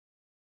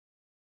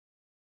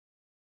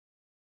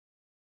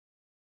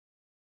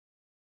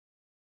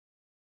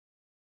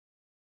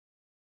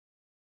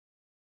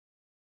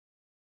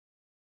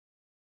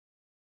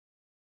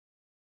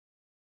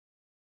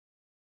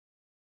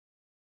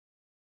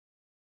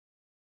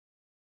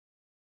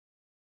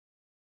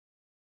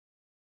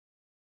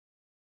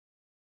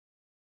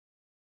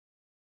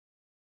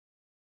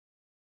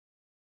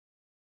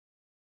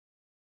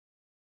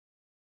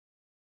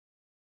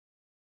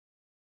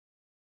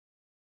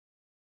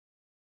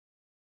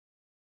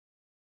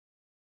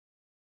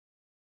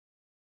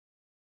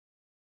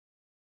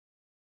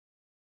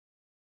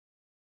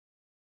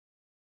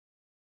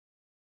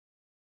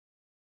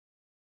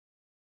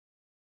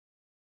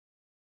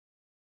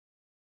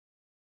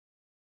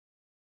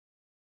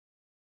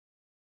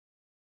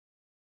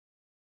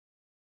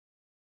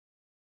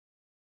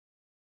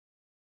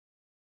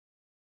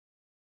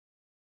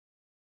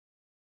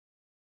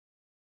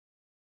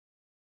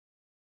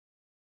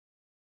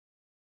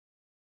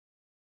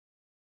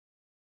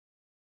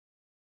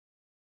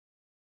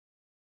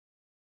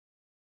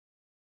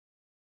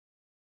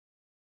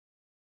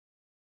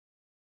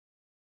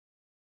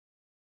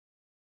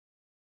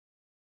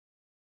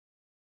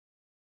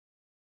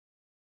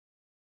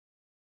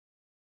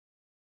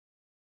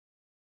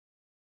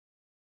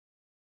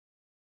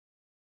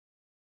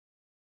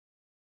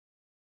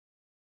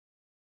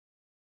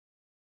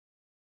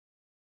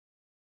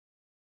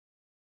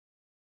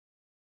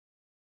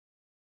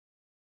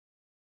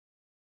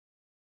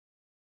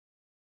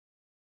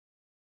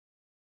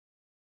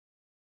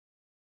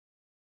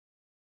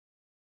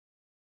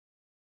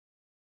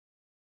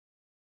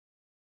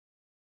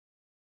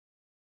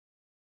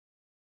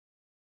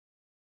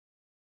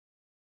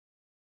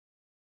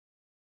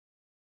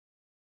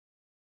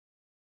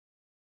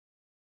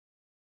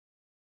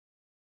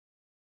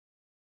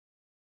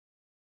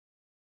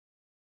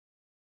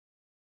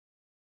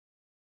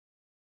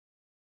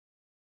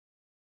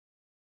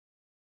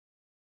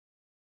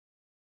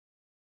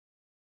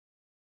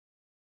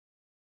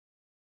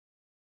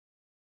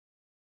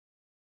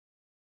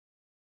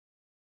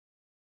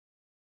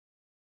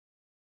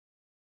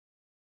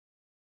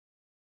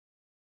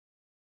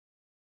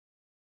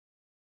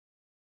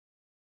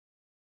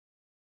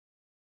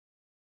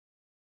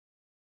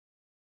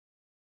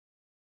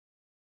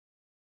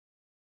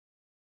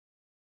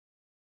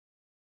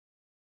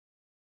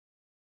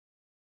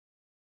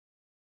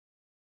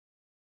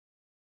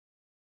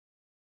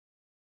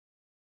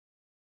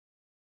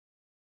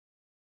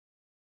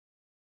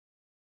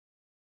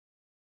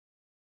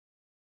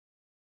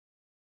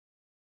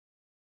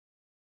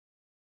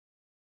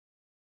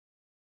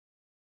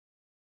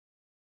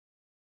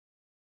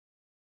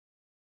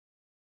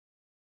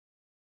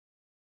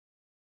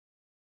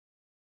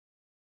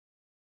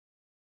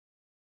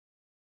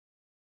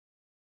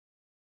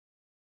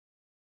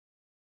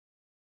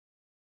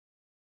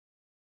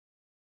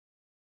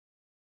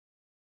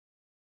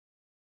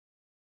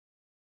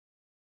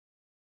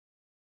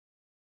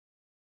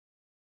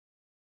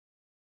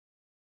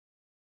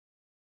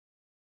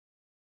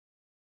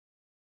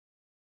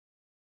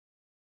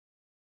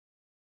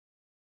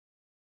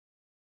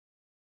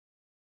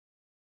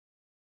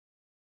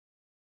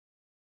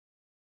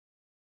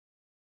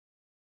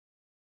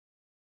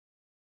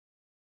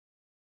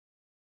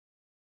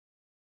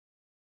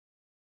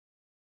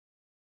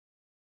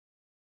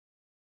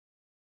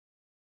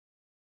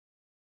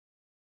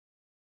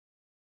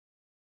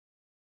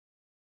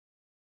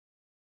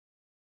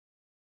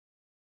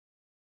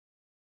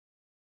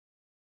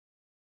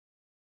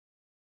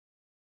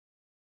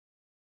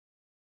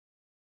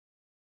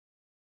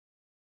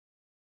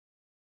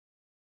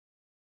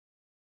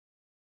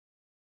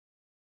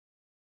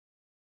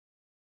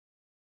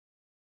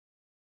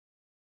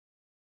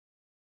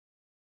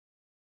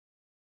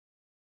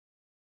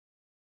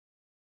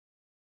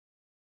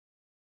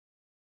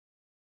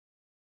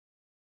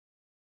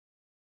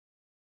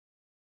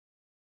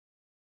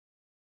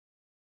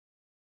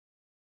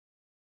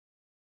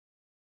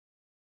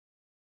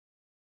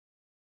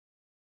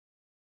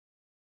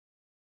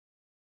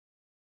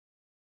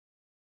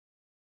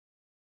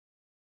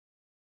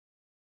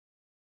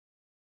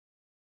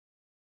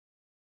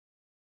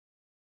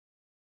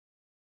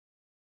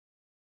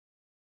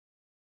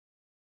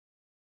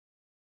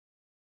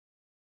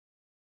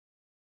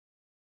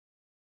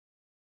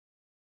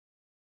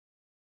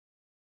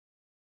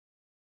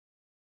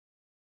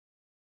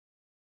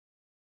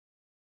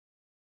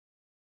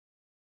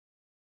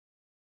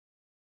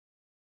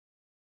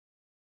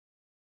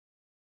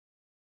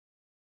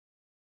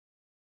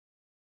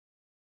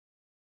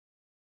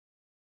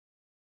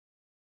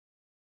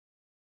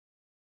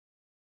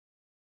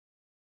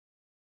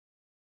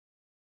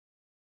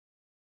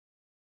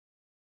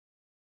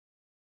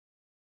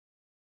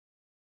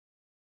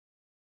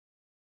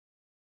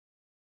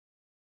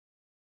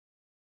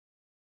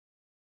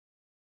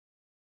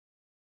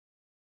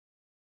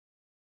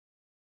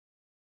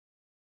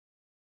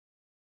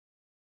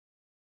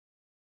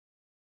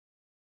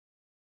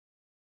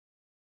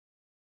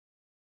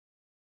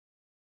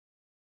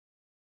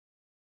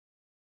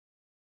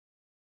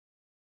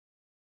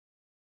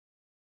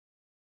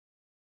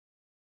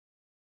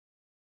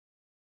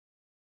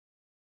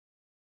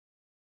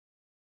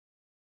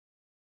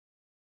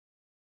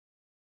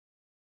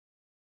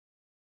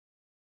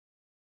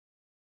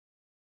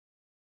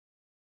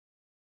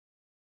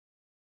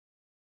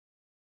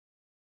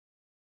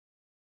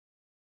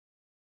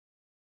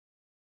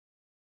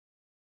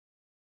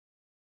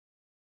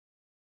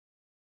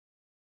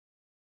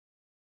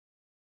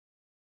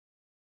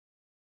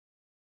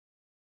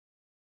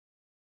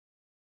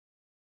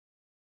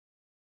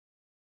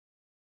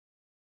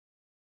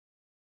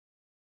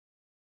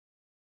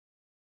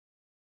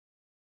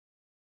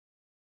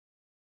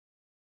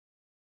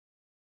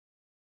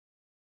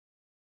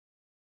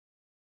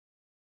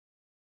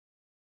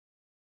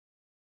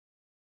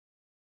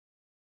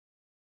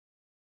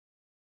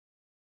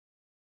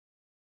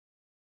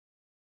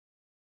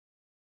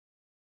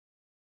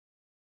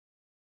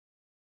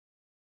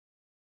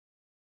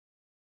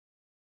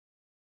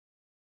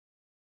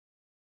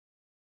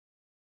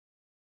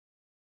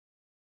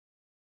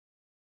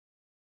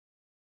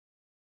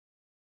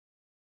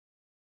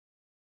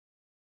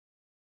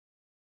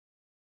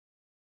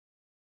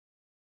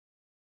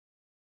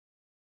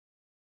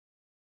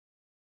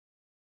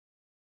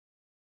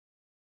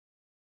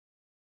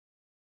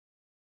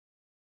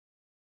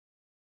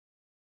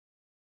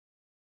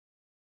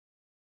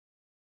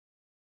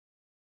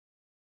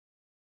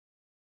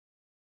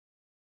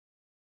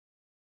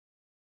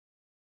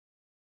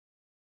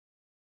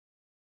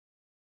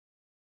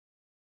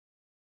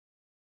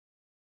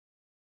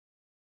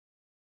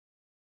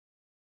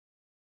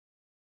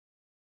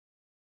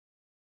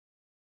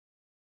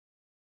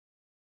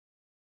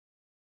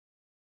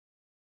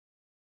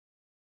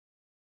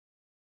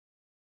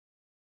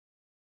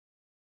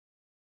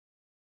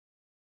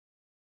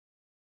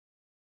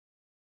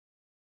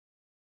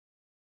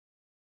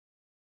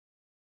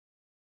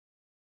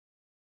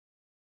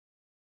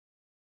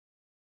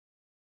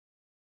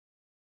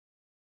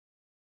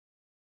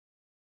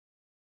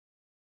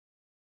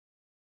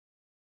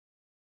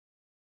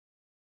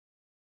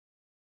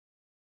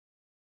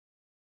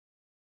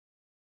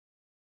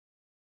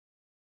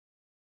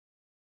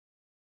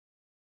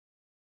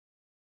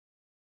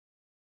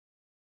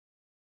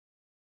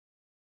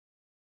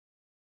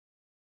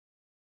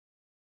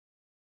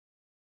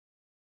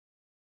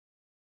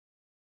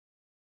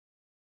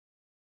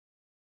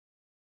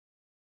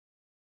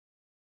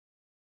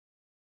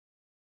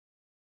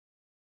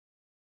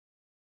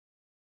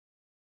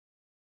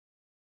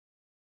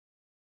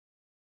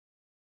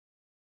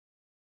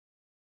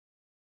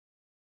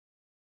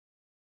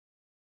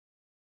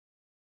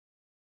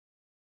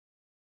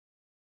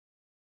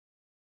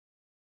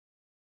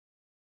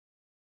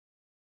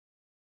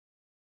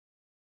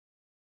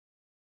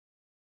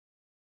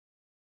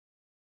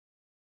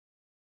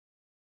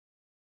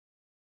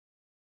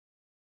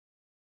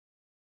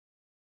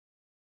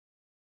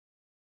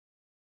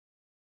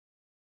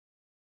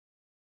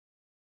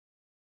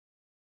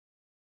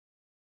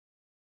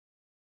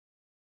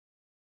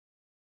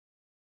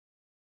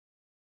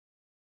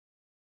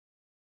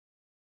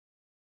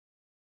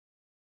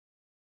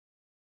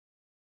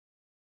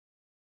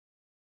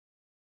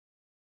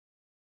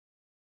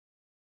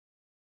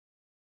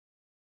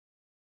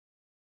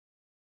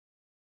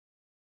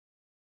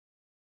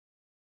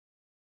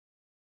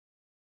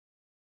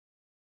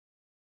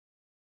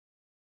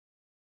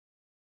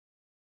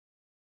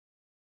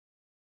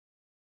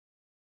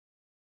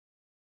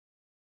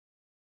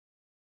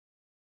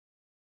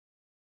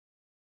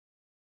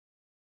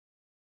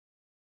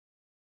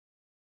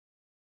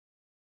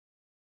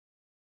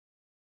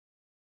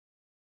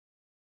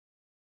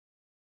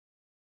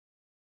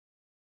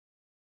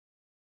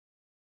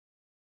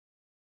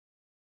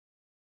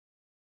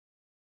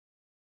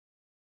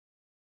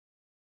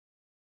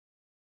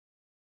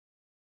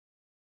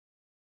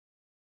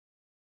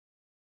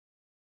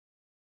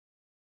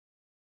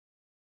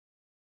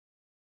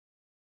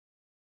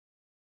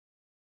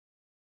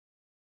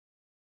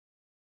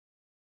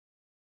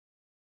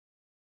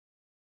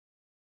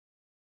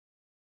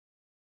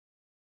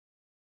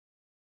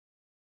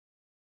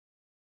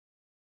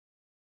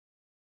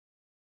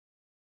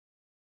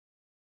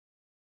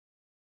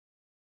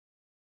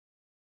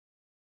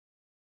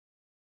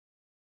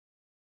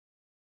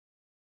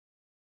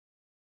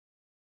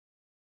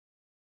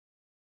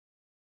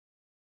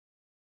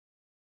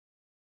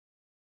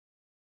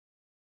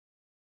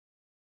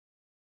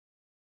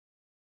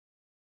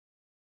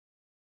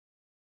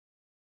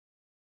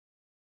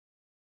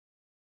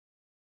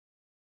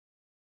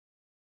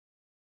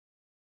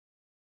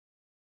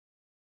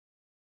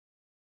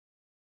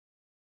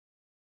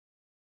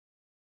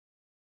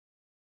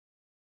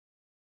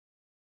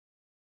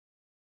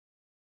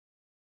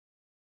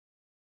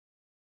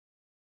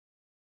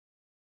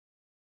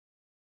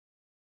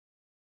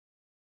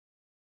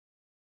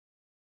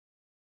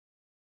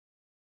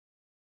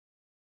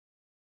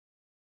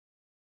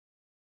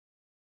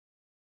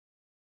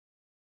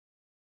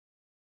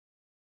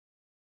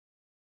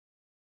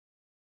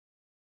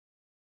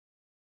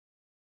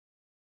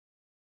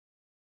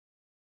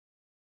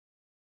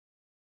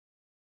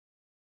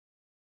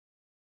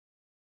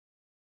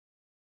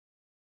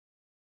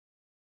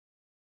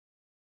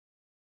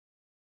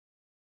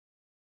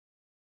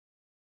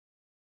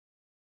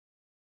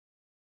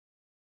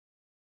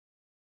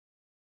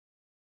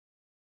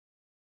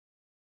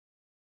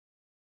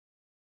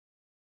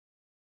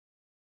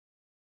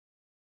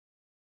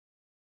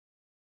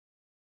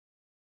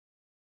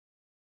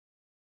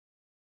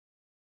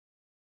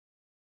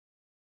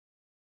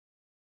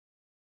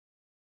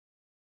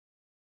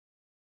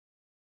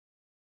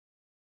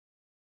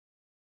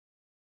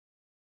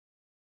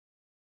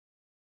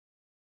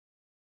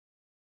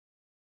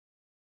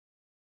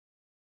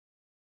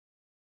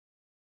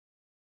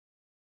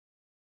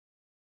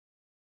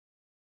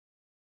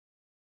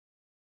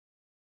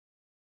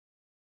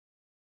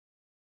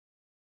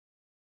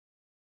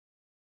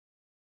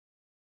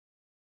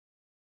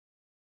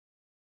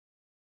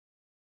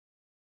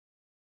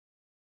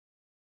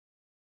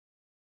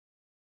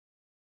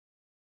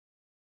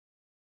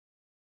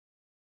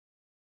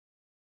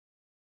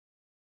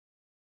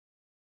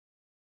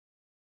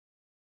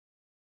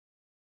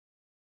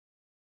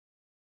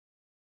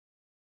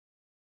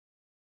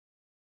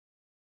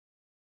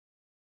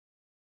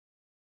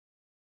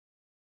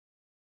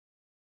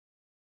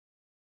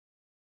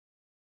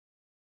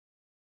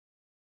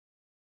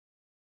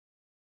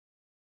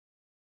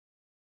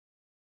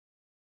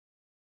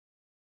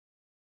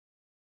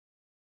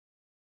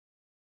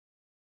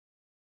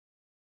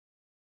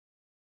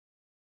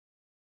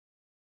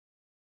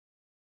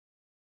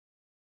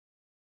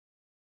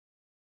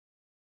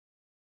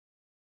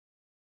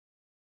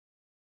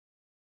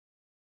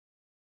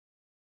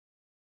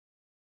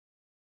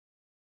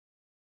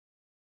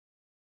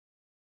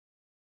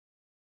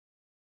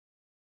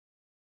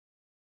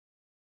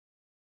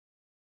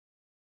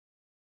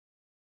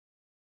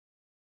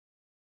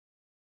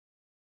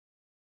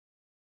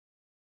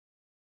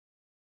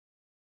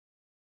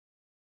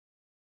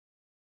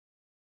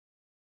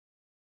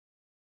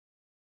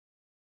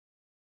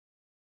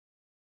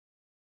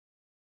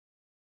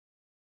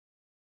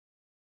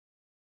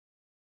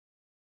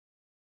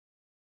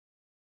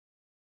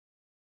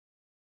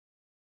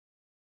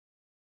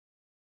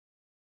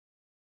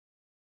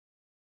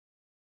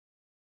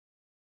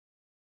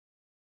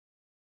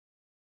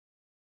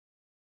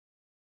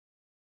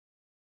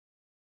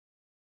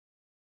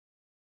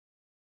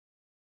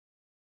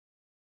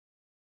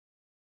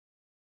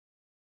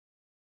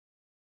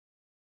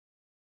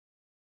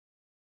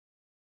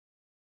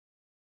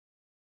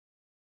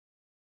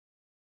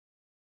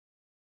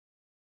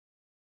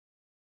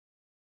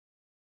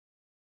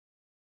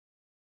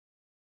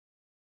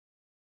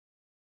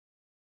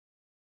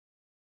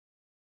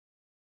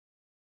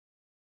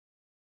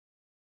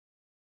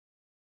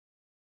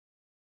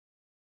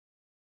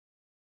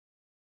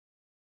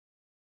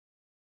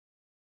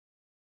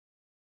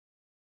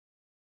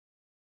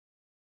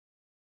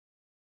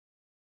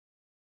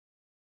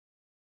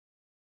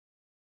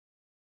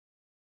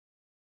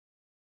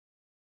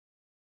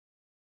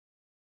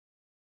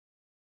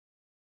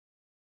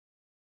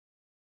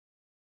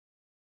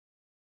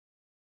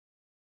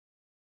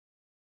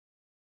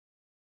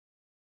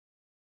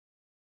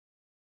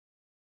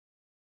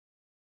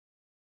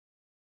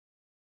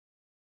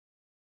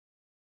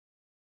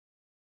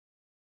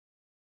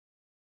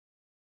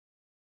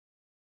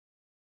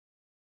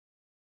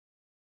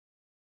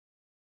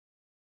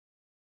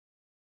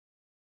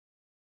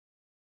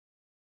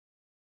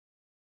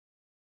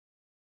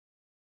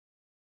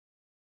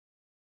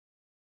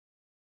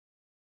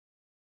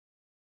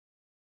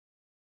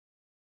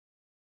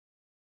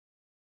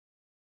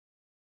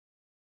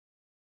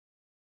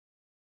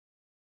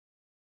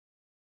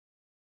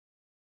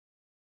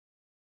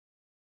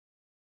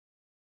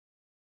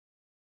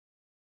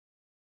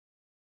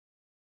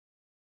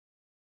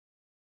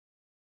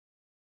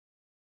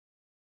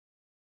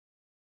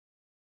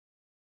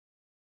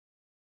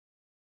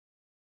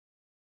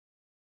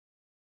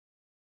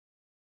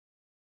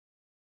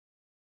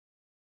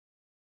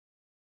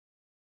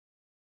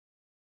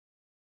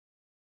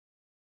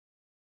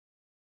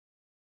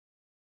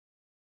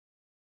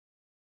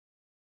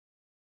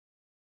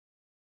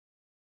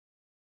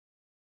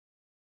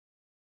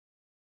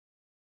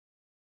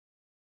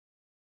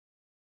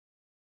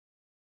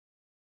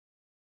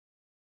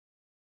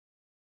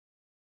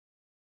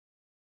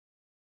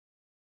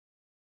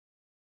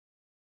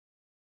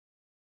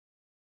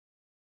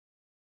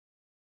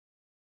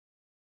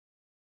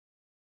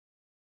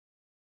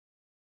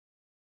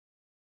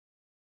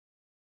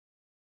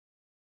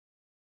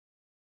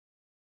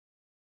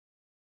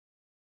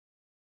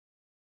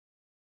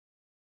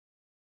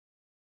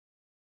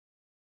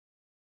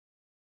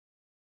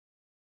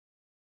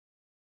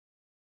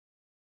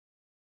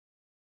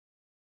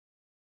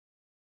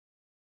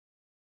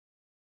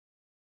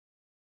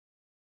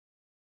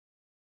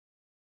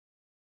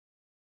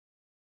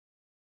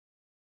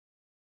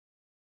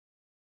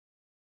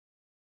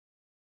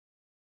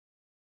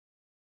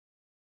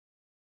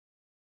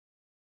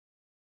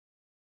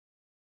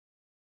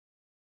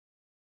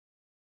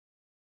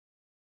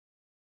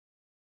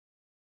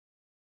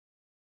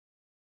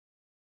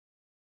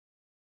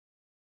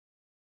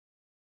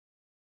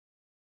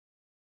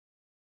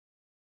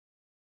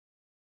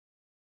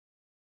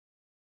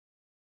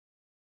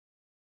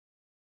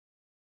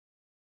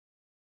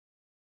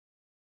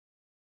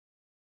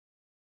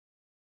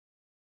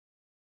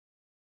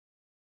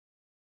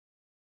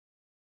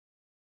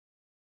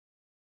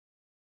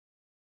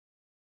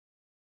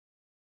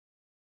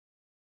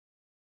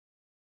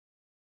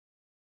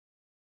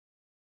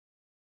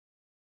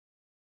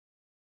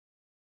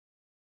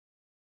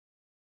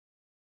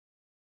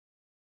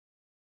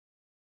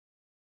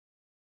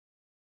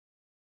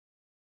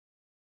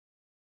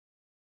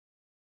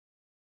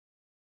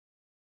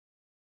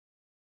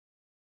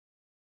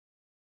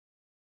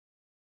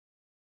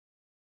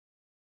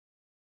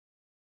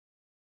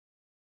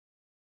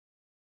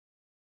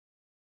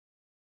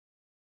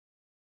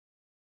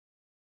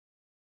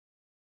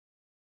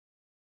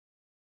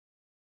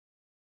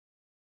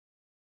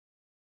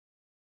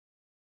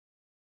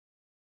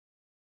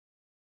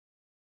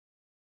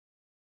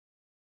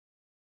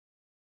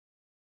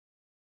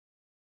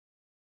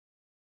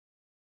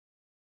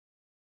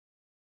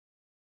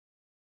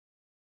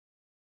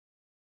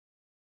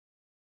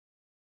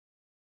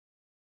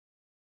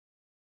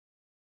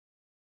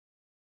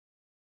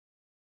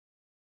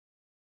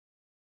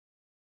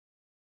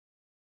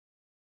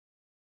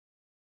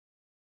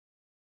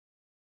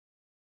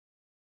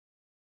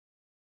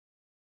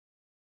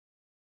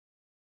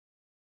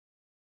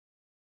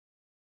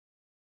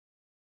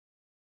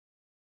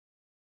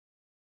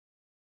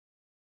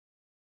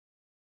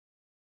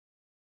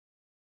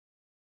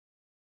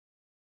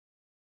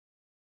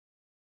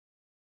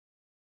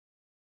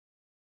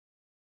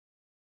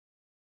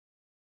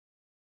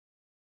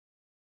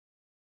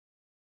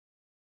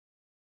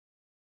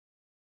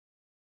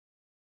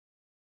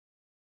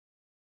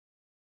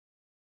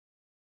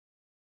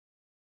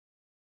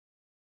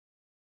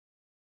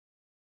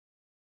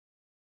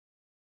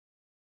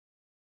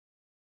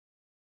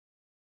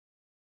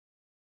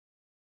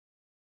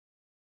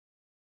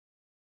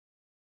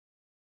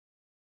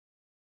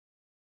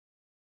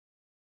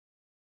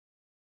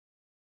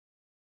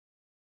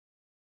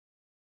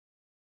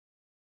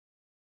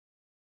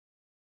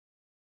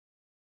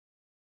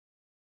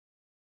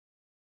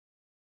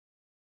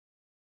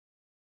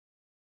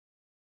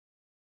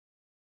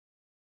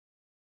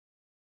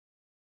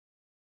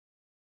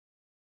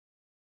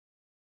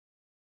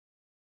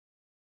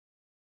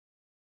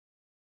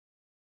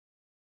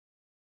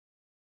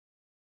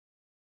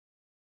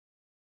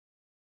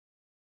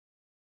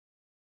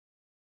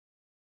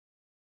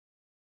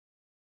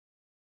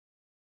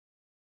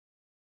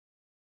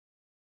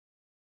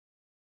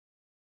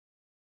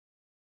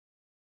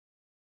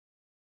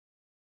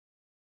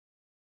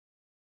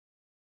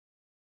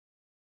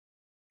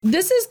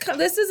This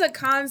is a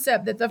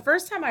concept that the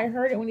first time I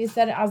heard it when he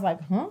said it, I was like,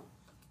 huh?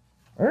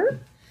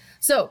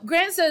 So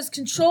Grant says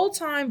control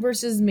time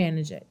versus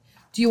manage it.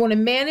 Do you want to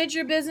manage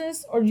your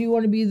business or do you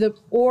want to be the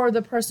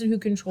person who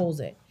controls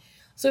it?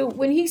 So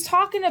when he's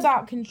talking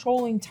about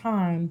controlling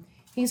time,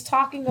 he's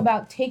talking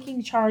about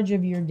taking charge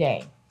of your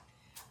day.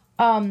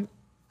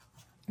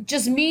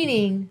 Just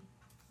meaning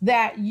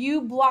that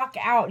you block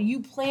out, you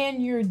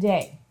plan your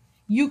day.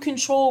 You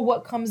control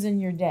what comes in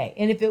your day.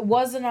 And if it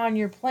wasn't on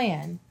your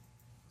plan,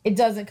 it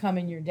doesn't come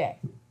in your day.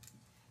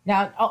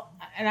 Now,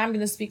 and I'm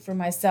going to speak for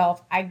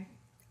myself.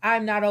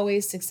 I'm not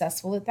always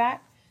successful at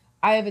that.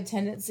 I have a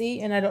tendency,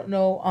 and I don't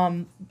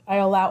know, I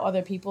allow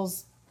other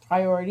people's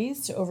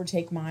priorities to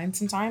overtake mine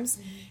sometimes.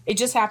 It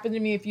just happened to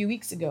me a few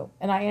weeks ago,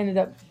 and I ended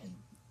up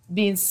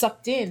being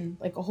sucked in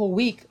like a whole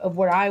week of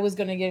what I was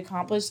going to get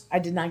accomplished. I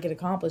did not get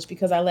accomplished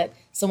because I let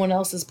someone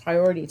else's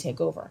priority take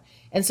over.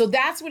 And so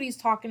that's what he's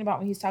talking about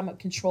when he's talking about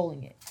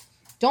controlling it.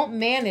 Don't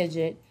manage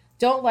it.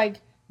 Don't like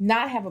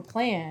not have a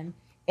plan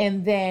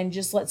and then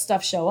just let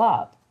stuff show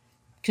up.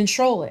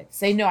 Control it.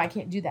 Say, no, I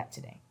can't do that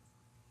today.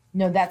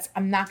 No,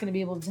 I'm not going to be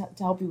able to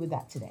help you with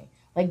that today.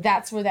 Like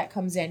that's where that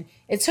comes in.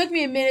 It took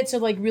me a minute to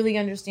like really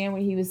understand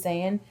what he was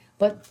saying,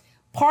 but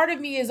part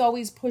of me is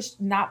always pushed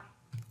not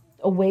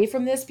away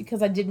from this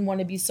because I didn't want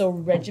to be so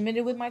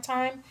regimented with my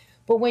time.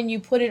 But when you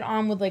put it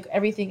on with like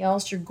everything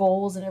else, your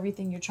goals and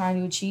everything you're trying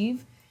to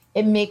achieve,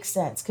 it makes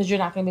sense because you're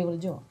not going to be able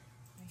to do them.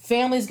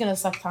 Family's going to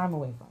suck time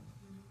away from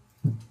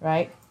you,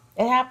 right?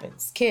 It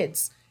happens.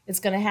 Kids, it's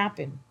going to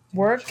happen.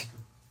 Work,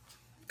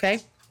 okay?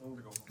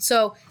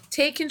 So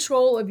take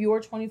control of your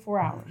 24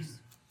 hours.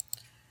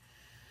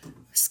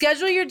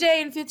 Schedule your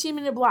day in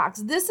 15-minute blocks.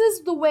 This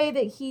is the way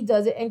that he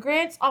does it. And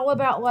Grant's all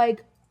about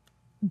like,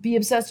 be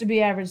obsessed or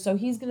be average. So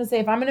he's going to say,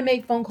 if I'm going to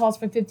make phone calls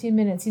for 15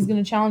 minutes, he's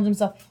going to challenge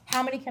himself.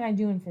 How many can I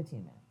do in 15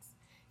 minutes?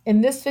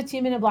 In this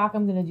 15-minute block,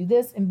 I'm going to do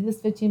this. In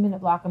this 15-minute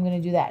block, I'm going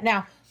to do that.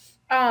 Now,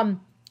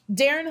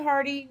 Darren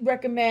Hardy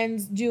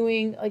recommends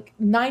doing like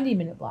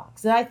 90-minute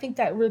blocks. And I think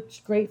that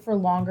works great for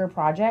longer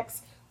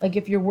projects. Like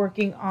if you're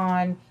working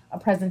on a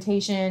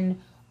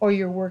presentation or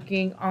you're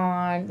working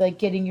on like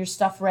getting your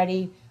stuff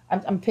ready.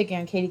 I'm picking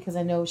on Katie because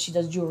I know she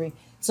does jewelry.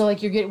 So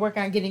like you're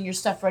working on getting your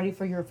stuff ready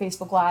for your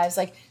Facebook Lives.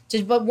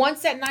 But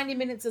once that 90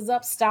 minutes is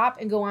up, stop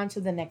and go on to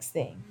the next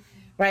thing,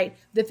 right?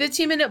 The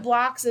 15-minute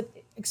blocks,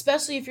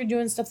 especially if you're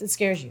doing stuff that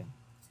scares you.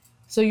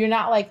 So you're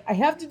not like, I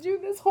have to do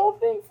this whole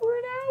thing for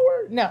an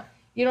hour. No,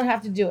 you don't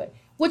have to do it.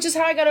 Which is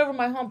how I got over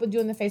my hump of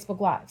doing the Facebook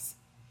Lives.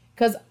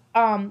 Because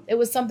it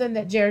was something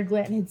that Jared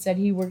Glanton had said.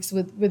 He works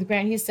with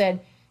Grant. He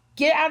said,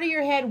 get out of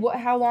your head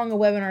how long a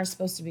webinar is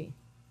supposed to be.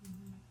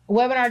 A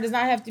webinar does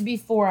not have to be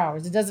 4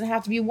 hours. It doesn't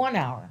have to be 1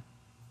 hour.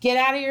 Get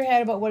out of your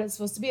head about what it's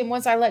supposed to be. And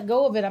once I let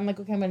go of it, I'm like,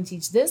 okay, I'm going to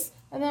teach this,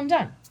 and then I'm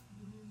done.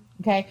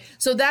 Okay?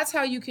 So that's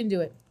how you can do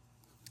it.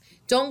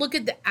 Don't look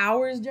at the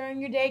hours during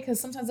your day,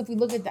 because sometimes if we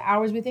look at the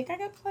hours, we think, I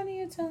got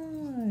plenty of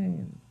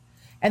time.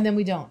 And then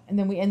we don't. And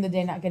then we end the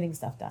day not getting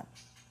stuff done.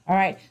 All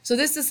right? So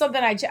this is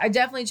something I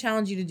definitely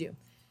challenge you to do.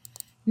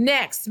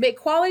 Next, make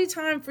quality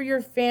time for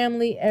your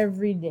family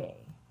every day.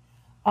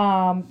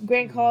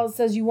 Grant Calls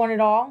says you want it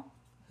all.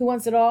 Who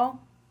wants it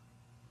all?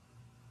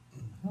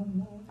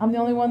 I'm the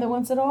only one that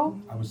wants it all?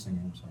 I was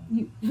singing, I'm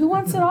sorry. Who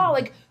wants it all?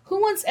 Like,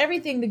 who wants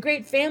everything? The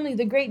great family,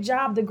 the great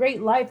job, the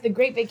great life, the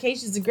great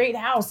vacations, the great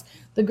house.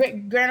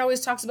 Grant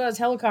always talks about his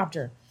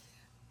helicopter.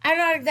 I'm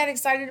not that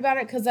excited about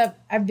it because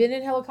I've been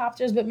in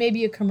helicopters, but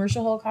maybe a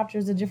commercial helicopter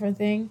is a different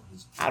thing.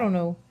 I don't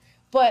know.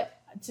 But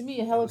to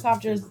me, a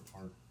helicopter is...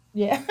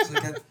 Yeah.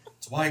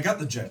 That's why I got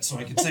the jet, so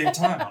I could save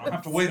time. I don't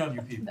have to wait on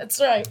you people. That's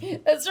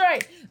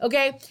right.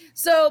 Okay.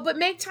 So, but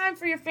make time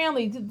for your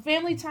family.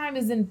 Family time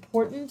is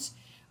important.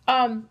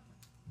 I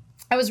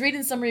was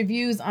reading some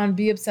reviews on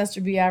Be Obsessed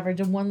or Be Average,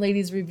 and one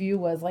lady's review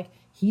was like,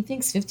 he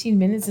thinks 15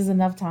 minutes is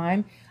enough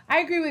time. I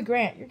agree with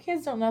Grant. Your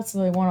kids don't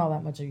necessarily want all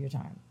that much of your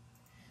time.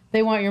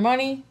 They want your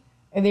money,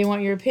 and they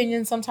want your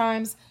opinion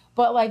sometimes.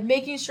 But like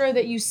making sure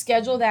that you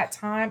schedule that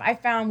time, I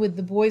found with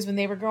the boys when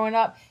they were growing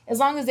up, as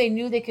long as they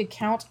knew they could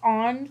count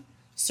on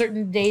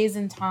certain days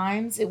and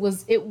times, it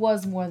was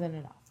more than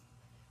enough.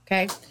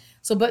 Okay?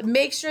 So, but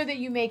make sure that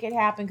you make it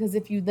happen, because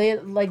if you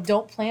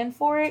don't plan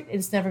for it,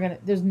 there's never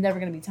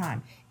gonna be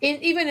time.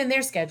 Even in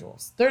their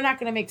schedules, they're not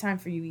gonna make time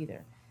for you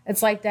either.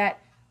 It's like that.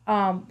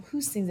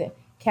 Who sings it?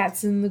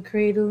 Cats in the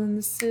Cradle and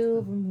the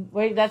Silver.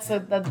 Wait, that's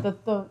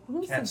the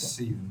who Cat sings it?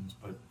 Stevens,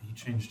 but he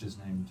changed his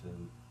name to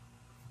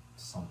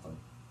something.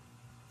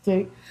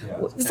 Yeah,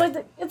 it's like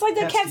the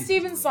Cat Stevens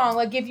Stevens song.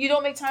 Like, if you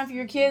don't make time for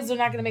your kids, they're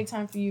not going to make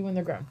time for you when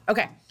they're grown.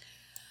 Okay.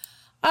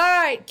 All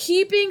right.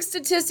 Keeping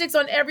statistics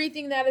on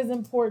everything that is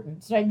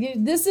important.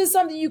 Right? This is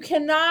something you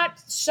cannot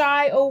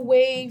shy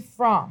away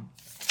from.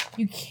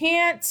 You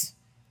can't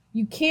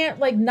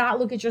like not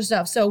look at your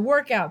stuff. So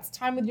workouts,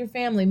 time with your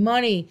family,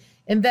 money,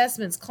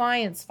 investments,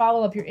 clients,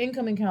 follow up, your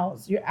incoming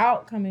calls, your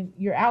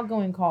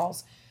outgoing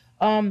calls.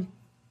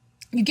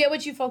 You get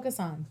what you focus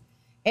on.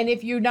 And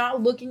if you're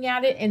not looking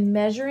at it and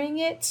measuring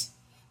it,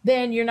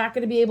 then you're not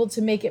going to be able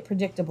to make it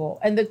predictable.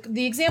 And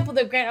the example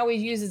that Grant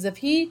always uses, if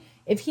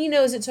If he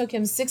knows it took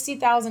him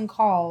 60,000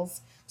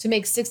 calls to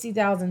make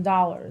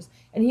 $60,000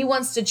 and he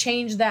wants to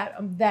change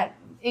that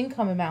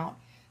income amount,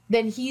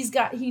 then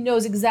he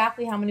knows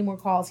exactly how many more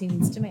calls he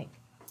needs to make.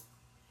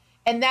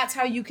 And that's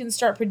how you can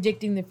start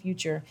predicting the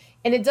future.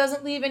 And it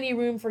doesn't leave any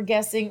room for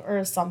guessing or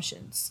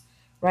assumptions,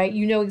 right?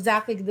 You know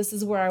exactly, this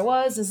is where I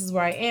was, this is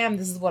where I am,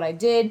 this is what I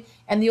did.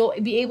 And you'll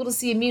be able to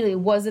see immediately,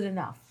 was it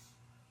enough?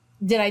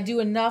 Did I do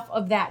enough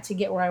of that to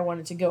get where I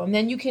wanted to go? And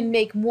then you can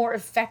make more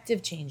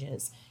effective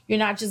changes. You're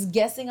not just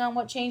guessing on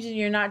what changes.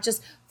 You're not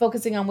just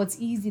focusing on what's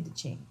easy to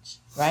change,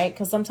 right?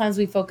 Because sometimes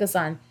we focus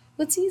on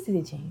what's easy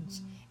to change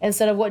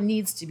instead of what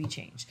needs to be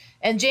changed.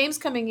 And James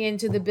coming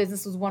into the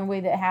business was one way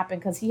that happened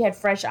because he had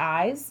fresh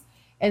eyes.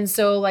 And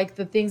so like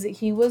the things that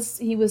he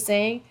was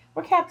saying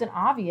were Captain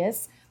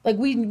Obvious. Like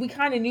we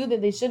kind of knew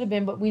that they should have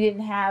been, but we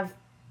didn't have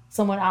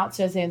someone out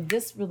there saying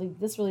this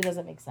really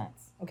doesn't make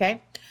sense.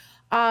 Okay.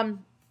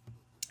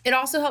 It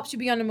also helps you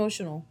be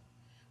unemotional,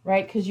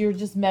 right? Because you're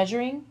just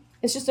measuring.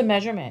 It's just a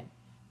measurement.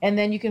 And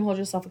then you can hold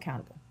yourself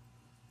accountable.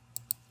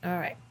 All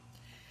right.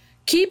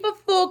 Keep a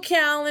full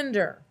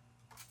calendar.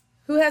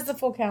 Who has the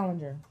full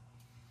calendar?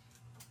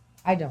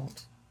 I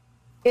don't.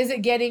 Is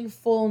it getting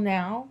full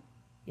now?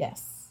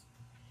 Yes.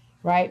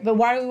 Right? But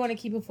why do we want to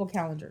keep a full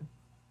calendar?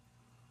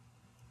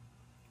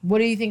 What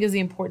do you think is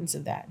the importance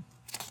of that?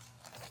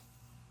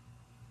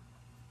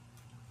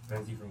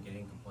 Prevents you from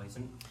getting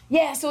complacent.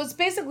 Yeah, so it's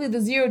basically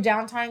the zero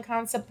downtime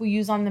concept we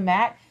use on the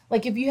mat.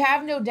 Like if you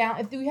have no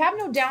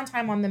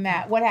downtime on the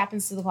mat, what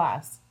happens to the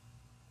class?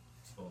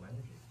 It's full of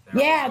energy.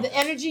 Yeah, the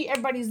energy,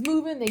 everybody's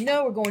moving, they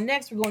know we're going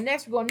next, and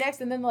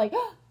then they're like,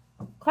 oh,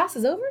 class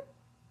is over?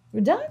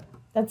 We're done?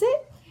 That's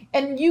it?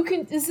 And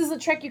this is a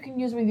trick you can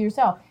use with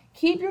yourself.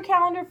 Keep your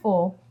calendar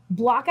full,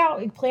 block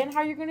out, plan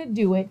how you're going to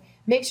do it,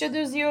 make sure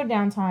there's zero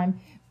downtime.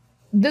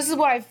 This is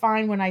what I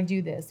find when I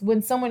do this.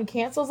 When someone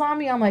cancels on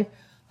me, I'm like,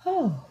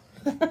 oh,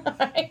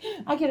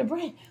 I get a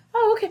break.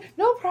 Oh, okay,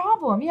 no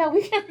problem. Yeah,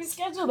 we can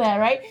reschedule that,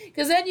 right?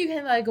 Because then you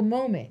can like a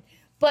moment.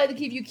 But if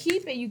you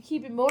keep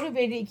it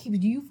motivated, it keeps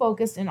you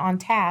focused and on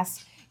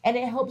task, and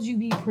it helps you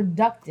be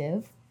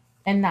productive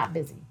and not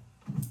busy.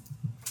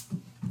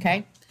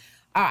 Okay?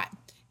 All right.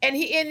 And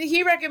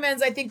he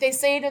recommends, I think they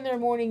say it in their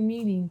morning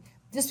meeting,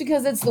 just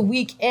because it's the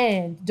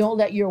weekend, don't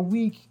let your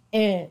week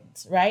end,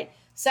 right?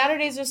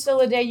 Saturdays are still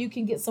a day you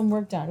can get some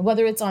work done,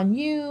 whether it's on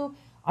you,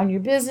 on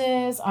your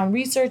business, on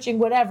researching,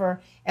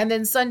 whatever. And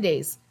then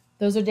Sundays,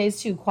 those are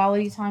days too.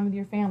 Quality time with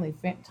your family,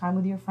 time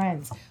with your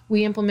friends.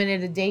 We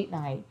implemented a date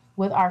night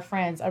with our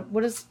friends.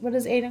 What does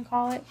Aiden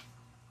call it?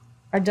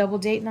 Our double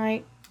date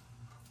night?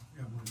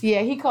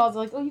 Yeah, he calls it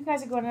like, oh, you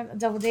guys are going on a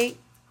double date?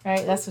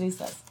 Right? That's what he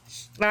says.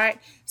 All right.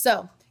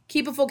 So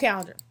keep a full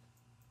calendar.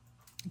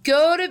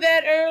 Go to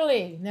bed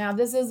early. Now,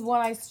 this is what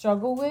I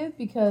struggle with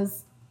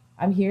because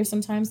I'm here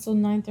sometimes till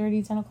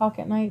 9:30, 10 o'clock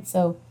at night.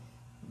 So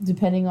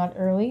depending on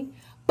early.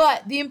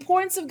 But the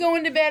importance of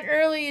going to bed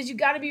early is you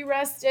got to be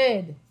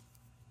rested,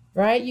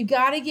 right? You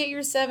got to get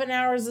your 7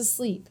 hours of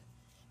sleep.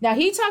 Now,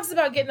 he talks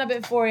about getting up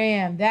at 4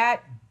 a.m.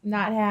 That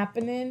not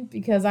happening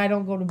because I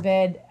don't go to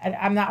bed.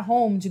 I'm not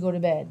home to go to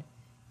bed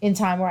in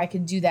time where I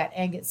can do that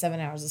and get 7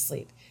 hours of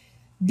sleep.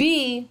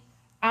 B,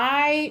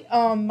 my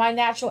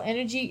natural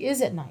energy is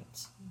at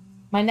night.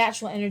 My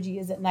natural energy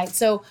is at night.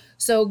 So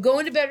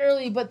going to bed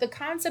early, but the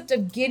concept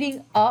of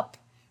getting up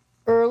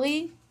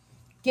early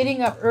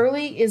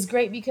is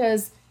great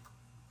because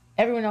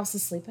everyone else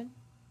is sleeping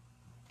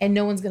and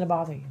no one's going to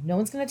bother you. No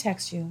one's going to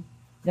text you.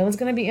 No one's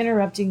going to be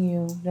interrupting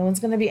you. No one's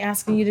going to be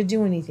asking you to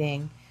do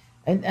anything.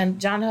 And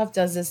John Huff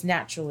does this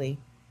naturally.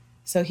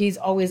 So he's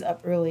always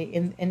up early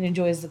and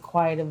enjoys the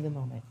quiet of the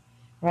moment,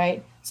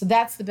 right? So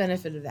that's the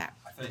benefit of that.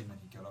 I thought you meant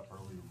you got up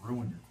early to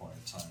ruin your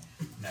quiet time.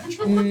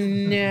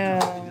 Naturally.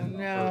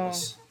 No.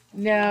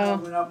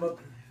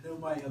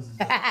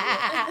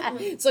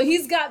 So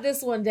he's got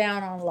this one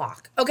down on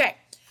lock. Okay.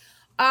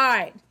 All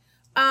right.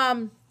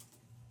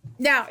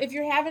 Now, if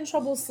you're having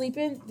trouble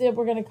sleeping, then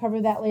we're going to cover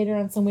that later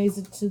on some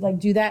ways to like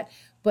do that.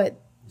 But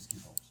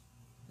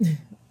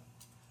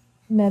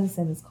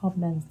medicine is called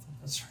medicine.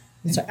 That's right.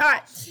 That's right. All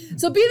right.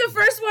 So be the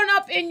first one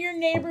up in your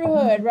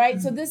neighborhood, right?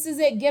 So this is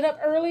it. Get up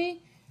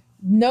early.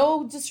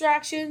 No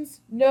distractions.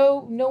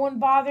 No one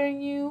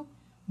bothering you.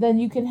 Then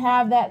you can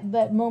have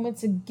that moment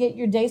to get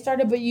your day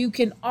started. But you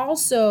can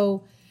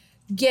also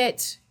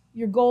get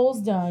your goals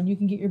done. You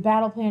can get your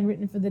battle plan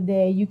written for the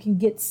day. You can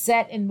get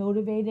set and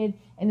motivated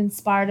and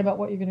inspired about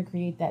what you're going to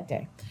create that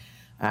day.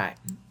 All right.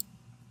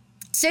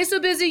 Stay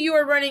so busy you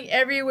are running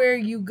everywhere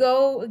you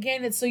go.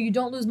 Again, it's so you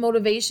don't lose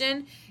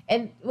motivation.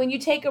 And when you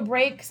take a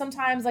break,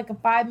 sometimes like a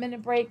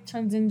 5-minute break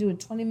turns into a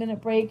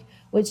 20-minute break,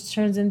 which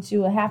turns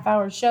into a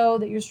half-hour show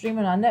that you're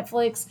streaming on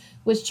Netflix,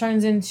 which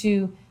turns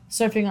into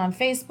surfing on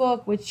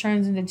Facebook, which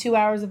turns into 2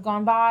 hours have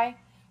gone by,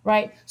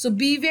 right? So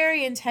be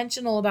very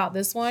intentional about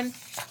this one.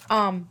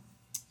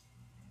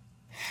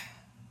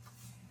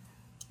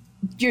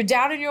 Your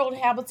doubt in your old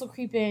habits will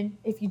creep in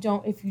if you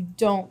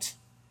don't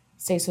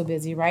stay so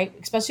busy, right?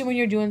 Especially when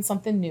you're doing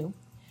something new.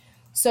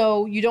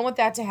 So you don't want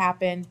that to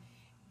happen.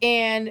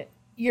 And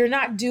you're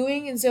not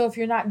doing, and so if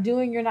you're not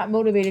doing, you're not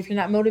motivated. If you're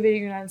not motivated,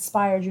 you're not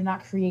inspired, you're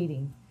not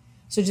creating.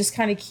 So just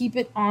kind of keep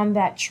it on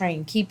that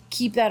train.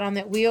 Keep that on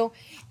that wheel.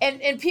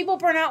 And people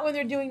burn out when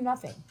they're doing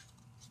nothing.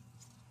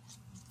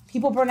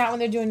 People burn out when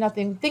they're doing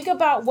nothing. Think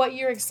about what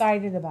you're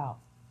excited about,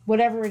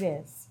 whatever it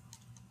is.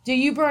 Do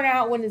you burn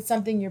out when it's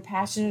something you're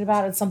passionate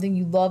about? It's something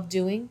you love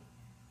doing?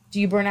 Do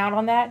you burn out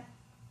on that?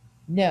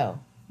 No.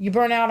 You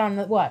burn out on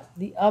what?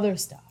 The other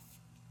stuff.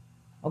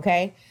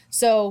 Okay?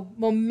 So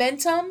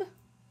momentum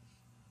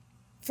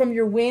from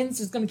your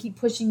wins is going to keep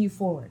pushing you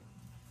forward.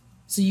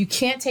 So you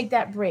can't take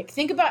that break.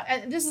 Think about,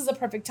 and this is a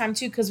perfect time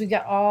too, because we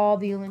got all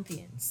the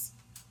Olympians,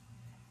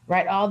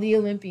 right? All the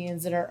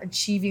Olympians that are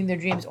achieving their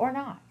dreams or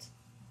not,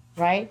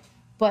 right?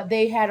 But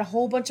they had a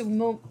whole bunch of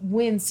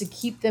wins to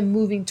keep them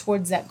moving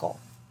towards that goal.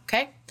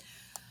 Okay?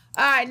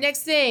 All right,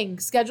 next thing,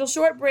 schedule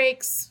short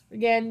breaks.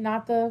 Again,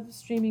 not the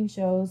streaming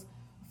shows.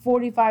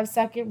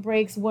 45-second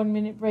breaks,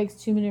 1-minute breaks,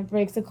 2-minute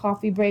breaks, a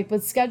coffee break,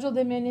 but schedule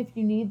them in if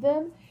you need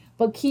them,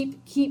 but keep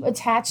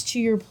attached to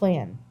your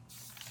plan.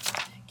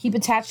 Keep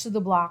attached to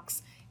the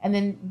blocks, and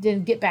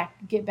then get back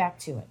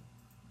to it.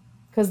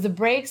 Because the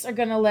breaks are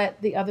going to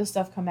let the other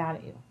stuff come out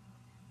at you.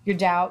 Your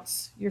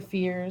doubts, your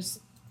fears.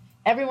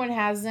 Everyone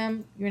has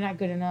them. You're not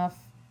good enough.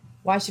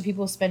 Why should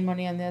people spend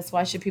money on this?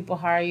 Why should people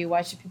hire you?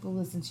 Why should people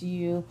listen to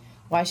you?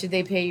 Why should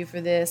they pay you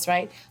for this,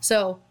 right?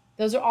 So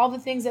those are all the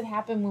things that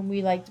happen when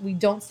we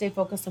don't stay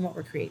focused on what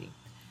we're creating.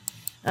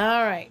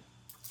 All right.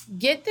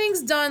 Get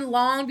things done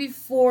long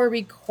before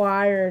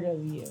required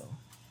of you.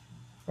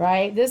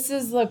 Right? This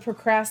is the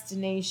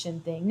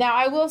procrastination thing. Now,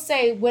 I will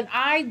say when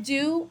I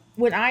do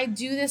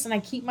this and I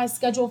keep my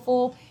schedule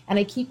full and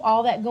I keep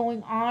all that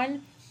going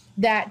on,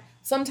 that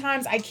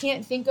sometimes I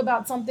can't think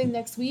about something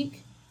next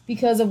week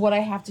because of what I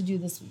have to do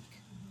this week.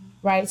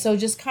 Right? So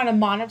just kind of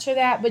monitor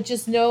that, but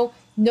just know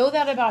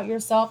that about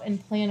yourself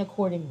and plan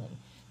accordingly.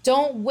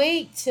 Don't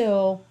wait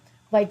till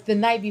like the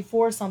night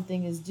before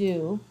something is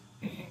due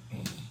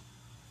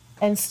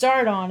and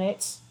start on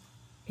it.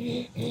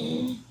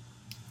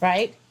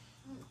 Right?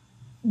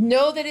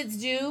 Know that it's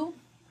due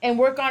and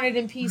work on it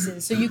in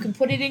pieces. So you can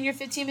put it in your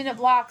 15-minute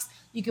blocks.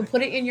 You can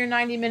put it in your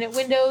 90-minute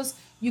windows.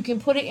 You can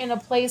put it in a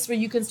place where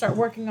you can start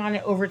working on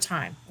it over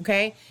time.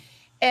 Okay?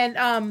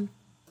 And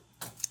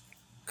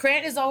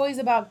Grant is always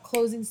about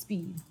closing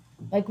speed.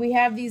 Like we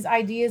have these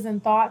ideas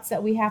and thoughts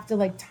that we have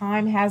to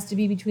time has to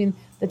be between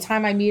the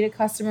time I meet a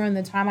customer and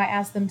the time I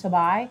ask them to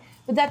buy.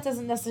 But that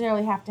doesn't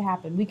necessarily have to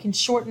happen. We can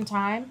shorten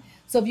time.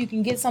 So if you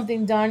can get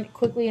something done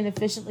quickly and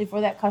efficiently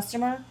for that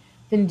customer,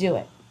 then do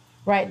it.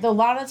 Right? A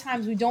lot of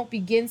times we don't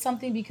begin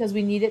something because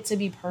we need it to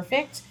be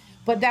perfect,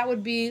 but that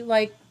would be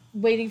like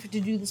waiting to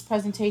do this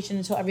presentation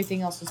until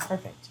everything else is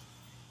perfect.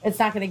 It's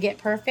not going to get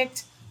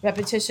perfect.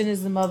 Repetition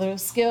is the mother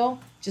of skill.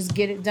 Just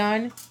get it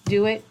done,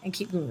 do it, and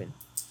keep moving.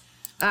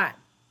 All right.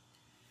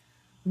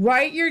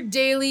 Write your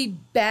daily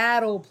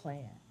battle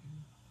plan.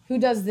 Who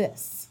does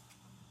this?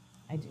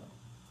 I do.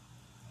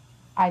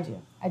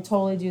 I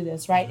totally do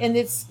this, right? And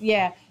it's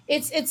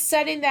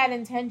setting that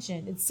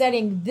intention. It's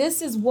setting,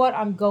 this is what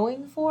I'm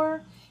going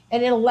for.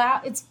 And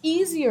it's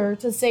easier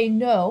to say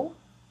no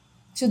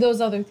to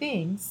those other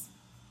things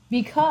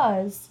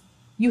because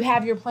you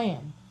have your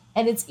plan.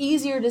 And it's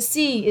easier to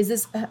see, is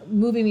this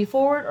moving me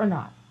forward or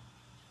not?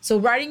 So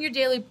writing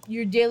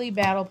your daily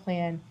battle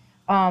plan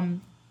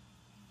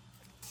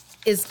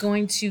is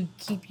going to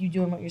keep you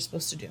doing what you're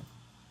supposed to do.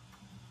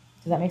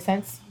 Does that make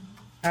sense?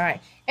 All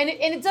right. And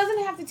it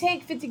doesn't have to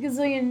take 50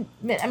 gazillion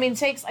minutes. I mean,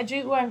 I do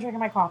it when I'm drinking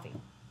my coffee.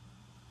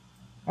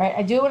 All right.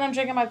 I do it when I'm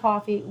drinking my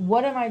coffee.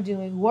 What am I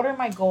doing? What are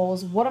my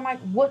goals?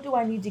 What do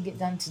I need to get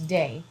done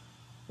today?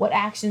 What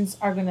actions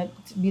are going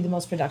to be the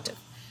most productive?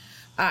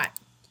 All right.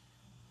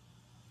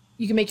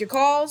 You can make your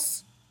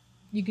calls.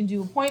 You can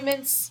do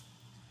appointments.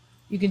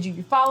 You can do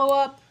your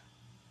follow-up.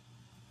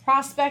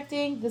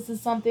 Prospecting. This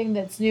is something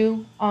that's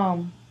new.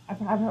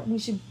 We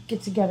should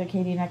get together,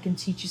 Katie, and I can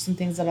teach you some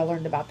things that I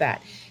learned about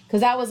that.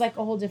 Because that was like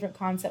a whole different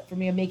concept for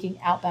me of making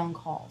outbound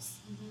calls.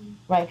 Mm-hmm.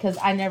 Right? Because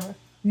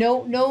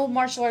no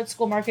martial arts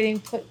school marketing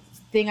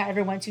thing I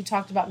ever went to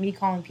talked about me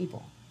calling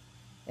people.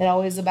 It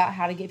always about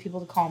how to get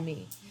people to call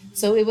me. Mm-hmm.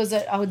 So it was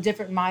a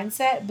different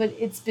mindset, but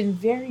it's been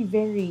very,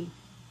 very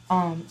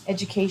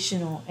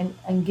educational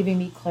and giving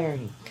me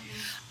clarity.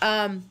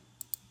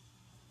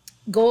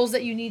 Goals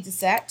that you need to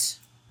set.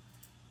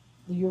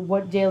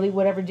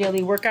 Whatever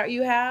daily workout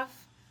you have,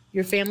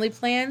 your family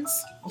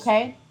plans,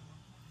 okay?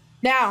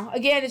 Now,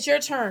 again, it's your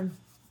turn.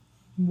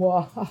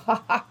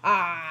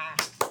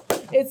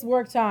 It's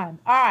work time.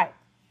 All right.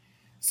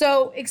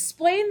 So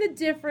explain the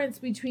difference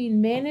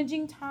between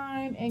managing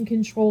time and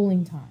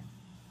controlling time.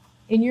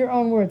 In your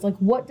own words, like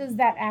what does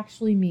that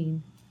actually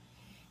mean?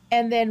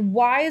 And then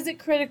why is it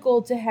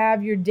critical to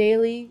have your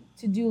daily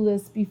to-do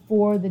list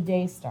before the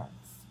day starts?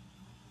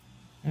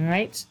 All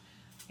right.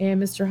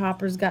 And Mr.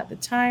 Hopper's got the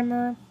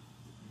timer.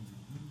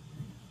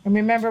 And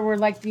remember, we're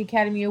like the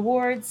Academy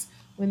Awards.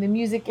 When the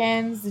music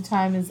ends, the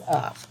time is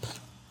up.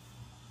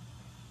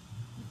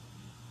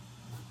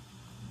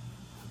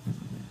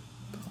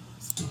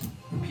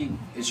 Pete,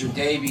 is your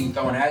day being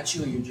thrown at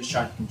you, and you're just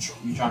trying to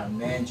you're trying to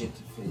manage it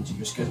to fit into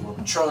your schedule. What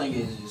controlling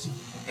it is,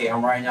 hey,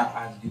 I'm writing out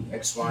I have to do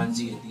X, Y, and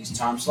Z at these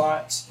time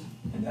slots,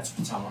 and that's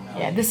what time I'm out.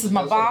 Yeah, this is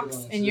my That's what we're box,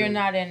 doing, and you're too.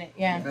 not in it.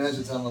 Yeah. Manage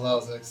the time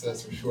allows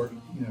access or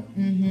shorten, Mhm.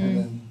 and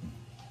then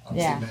obviously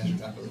Yeah. manage your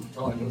time, but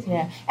controlling doesn't.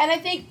 Yeah, and I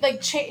think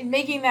like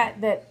making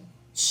that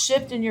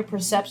shift in your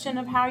perception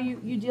of how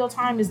you deal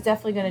time is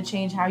definitely going to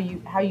change how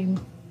you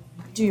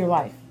do your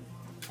life,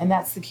 and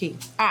that's the key.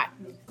 All right,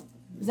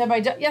 is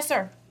everybody done? Yes,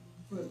 sir.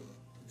 But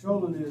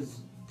controlling is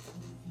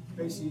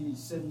basically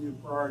setting your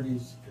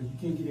priorities, because you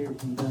can't get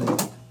everything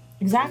done.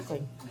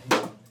 Exactly.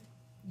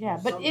 Yeah,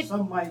 but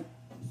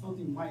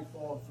something might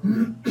fall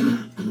through.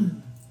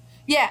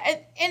 yeah,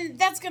 and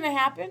that's going to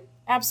happen.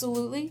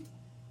 Absolutely,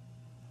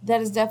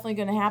 that is definitely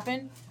going to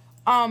happen.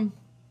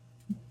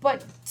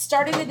 But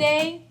starting the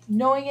day,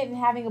 knowing it, and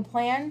having a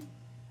plan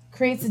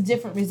creates a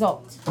different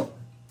result,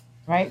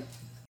 right?